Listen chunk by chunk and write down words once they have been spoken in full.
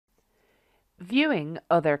Viewing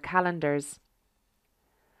other calendars.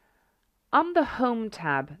 On the Home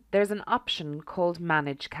tab, there's an option called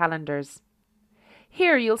Manage Calendars.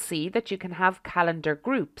 Here you'll see that you can have calendar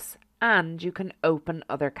groups and you can open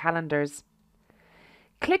other calendars.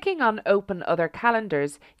 Clicking on Open Other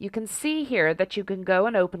Calendars, you can see here that you can go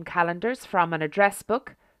and open calendars from an address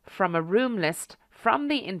book, from a room list, from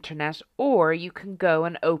the internet, or you can go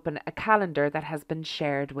and open a calendar that has been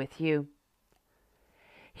shared with you.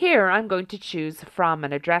 Here I'm going to choose from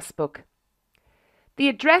an address book. The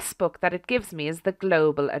address book that it gives me is the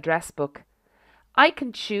global address book. I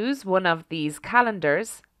can choose one of these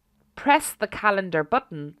calendars, press the calendar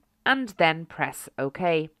button, and then press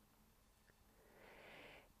OK.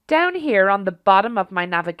 Down here on the bottom of my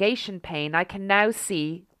navigation pane, I can now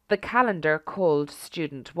see the calendar called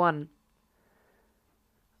Student 1.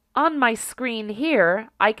 On my screen here,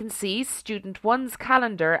 I can see Student 1's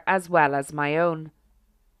calendar as well as my own.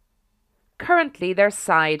 Currently, they're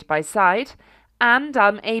side by side, and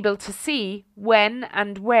I'm able to see when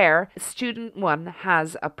and where Student 1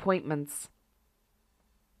 has appointments.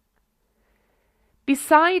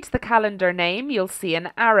 Beside the calendar name, you'll see an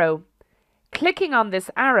arrow. Clicking on this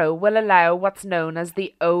arrow will allow what's known as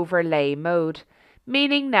the overlay mode,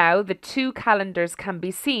 meaning now the two calendars can be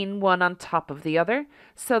seen one on top of the other,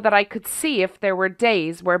 so that I could see if there were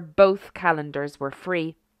days where both calendars were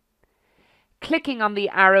free. Clicking on the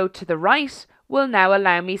arrow to the right will now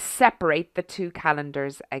allow me separate the two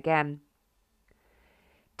calendars again.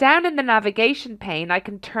 Down in the navigation pane, I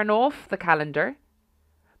can turn off the calendar,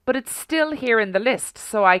 but it's still here in the list,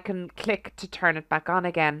 so I can click to turn it back on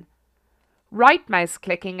again. Right mouse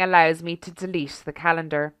clicking allows me to delete the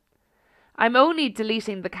calendar. I'm only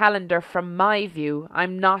deleting the calendar from my view.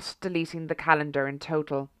 I'm not deleting the calendar in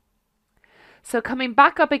total. So coming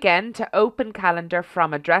back up again to open calendar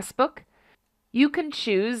from address book, you can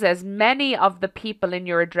choose as many of the people in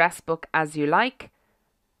your address book as you like,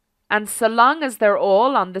 and so long as they're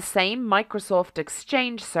all on the same Microsoft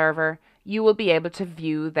Exchange server, you will be able to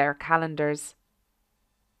view their calendars.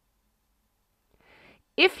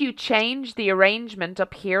 If you change the arrangement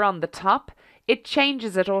up here on the top, it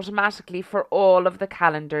changes it automatically for all of the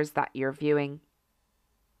calendars that you're viewing.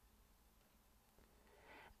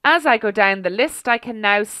 As I go down the list, I can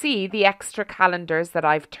now see the extra calendars that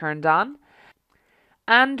I've turned on.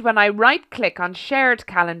 And when I right-click on Shared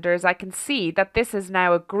Calendars, I can see that this is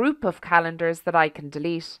now a group of calendars that I can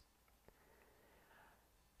delete.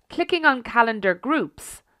 Clicking on Calendar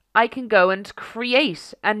Groups, I can go and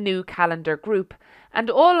create a new calendar group. And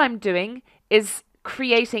all I'm doing is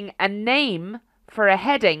creating a name for a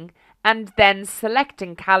heading and then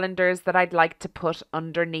selecting calendars that I'd like to put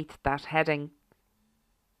underneath that heading.